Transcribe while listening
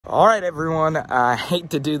All right, everyone, I hate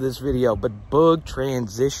to do this video, but Boog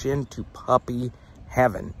transitioned to puppy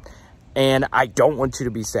heaven. And I don't want you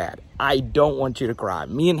to be sad. I don't want you to cry.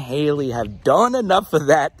 Me and Haley have done enough of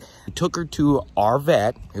that. We took her to our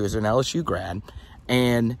vet, who is an LSU grad,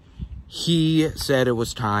 and he said it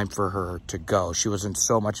was time for her to go. She was in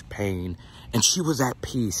so much pain, and she was at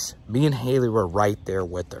peace. Me and Haley were right there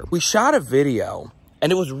with her. We shot a video,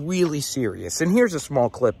 and it was really serious. And here's a small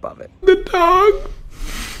clip of it. The dog.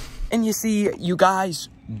 And you see, you guys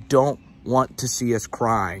don't want to see us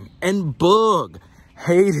crying. And Boog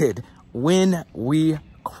hated when we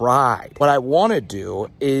cried. What I want to do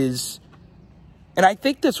is, and I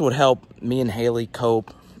think this would help me and Haley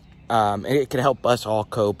cope, and it could help us all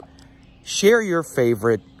cope, share your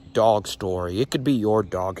favorite dog story. It could be your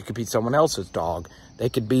dog. It could be someone else's dog. They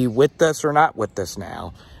could be with us or not with us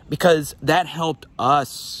now. Because that helped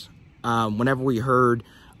us whenever we heard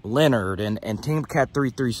Leonard and Team Cat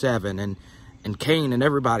 337 and Kane and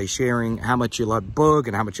everybody sharing how much you loved Boog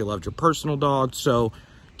and how much you loved your personal dog. So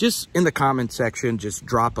just in the comment section, just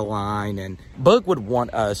drop a line, and Boog would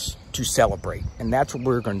want us to celebrate. And that's what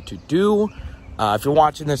we're going to do. If you're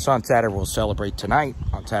watching this on Saturday, we'll celebrate tonight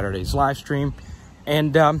on Saturday's live stream.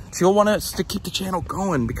 And she'll want us to keep the channel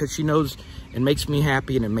going because she knows it makes me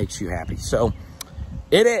happy and it makes you happy. So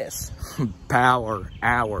it is Power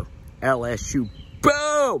Hour LSU.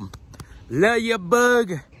 Boom! Love you,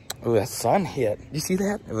 Boog. Oh, that sun hit. You see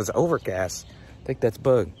that? It was overcast. I think that's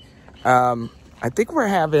Boog. I think we're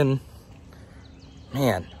having,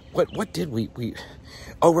 man, what did we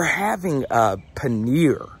oh, we're having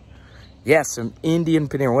paneer. Yes, some Indian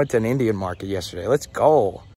paneer. Went to an Indian market yesterday. Let's go.